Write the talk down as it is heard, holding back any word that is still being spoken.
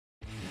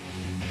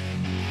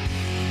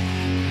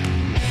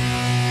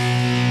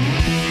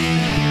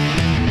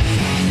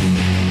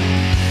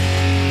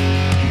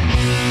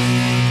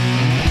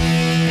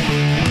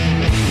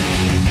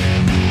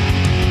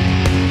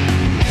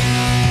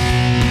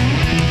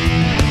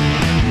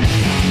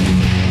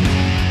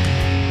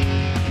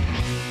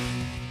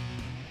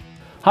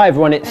Hi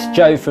everyone, it's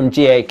Joe from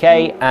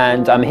GAK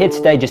and I'm here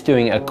today just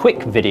doing a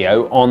quick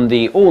video on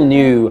the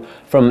all-new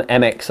from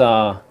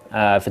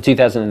MXR for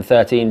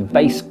 2013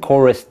 Bass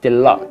Chorus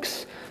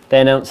Deluxe.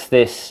 They announced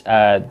this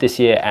this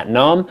year at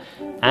NAMM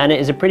and it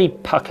is a pretty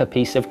pucker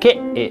piece of kit.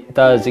 It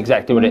does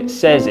exactly what it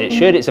says it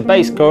should. It's a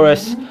bass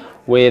chorus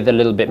with a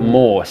little bit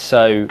more.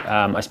 So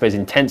I suppose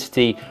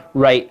intensity,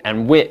 rate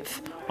and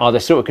width are the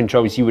sort of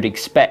controls you would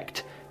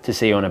expect to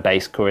see on a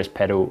bass chorus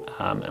pedal,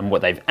 and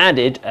what they've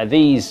added are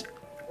these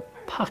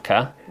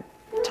pucker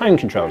tone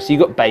controls. So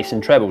you've got bass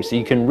and treble, so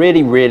you can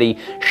really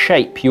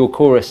shape your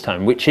chorus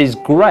tone, which is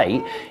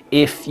great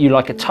if you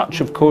like a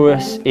touch of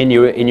chorus in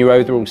your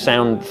overall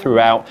sound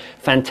throughout.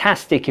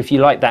 Fantastic if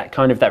you like that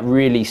kind of that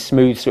really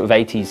smooth sort of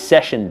 80s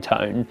session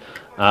tone.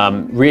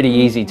 Really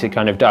easy to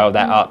kind of dial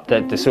that up,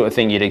 the sort of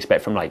thing you'd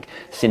expect from like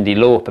Cyndi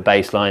Lauper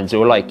bass lines,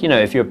 or like, you know,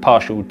 if you're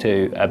partial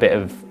to a bit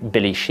of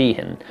Billy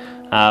Sheehan.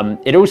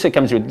 It also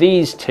comes with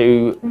these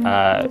two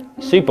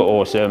super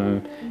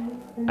awesome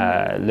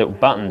little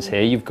buttons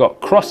here. You've got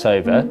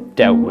crossover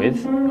dealt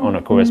with on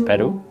a chorus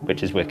pedal,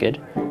 which is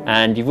wicked,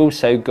 and you've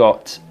also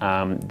got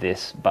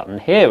this button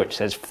here which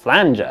says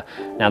flanger.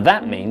 Now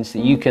that means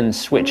that you can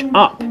switch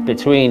up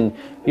between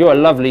your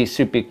lovely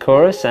super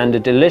chorus and a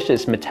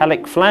delicious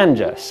metallic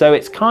flanger, so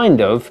it's kind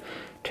of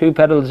two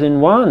pedals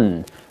in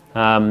one,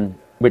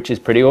 which is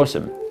pretty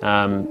awesome.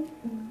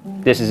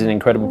 This is an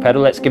incredible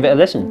pedal. Let's give it a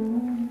listen.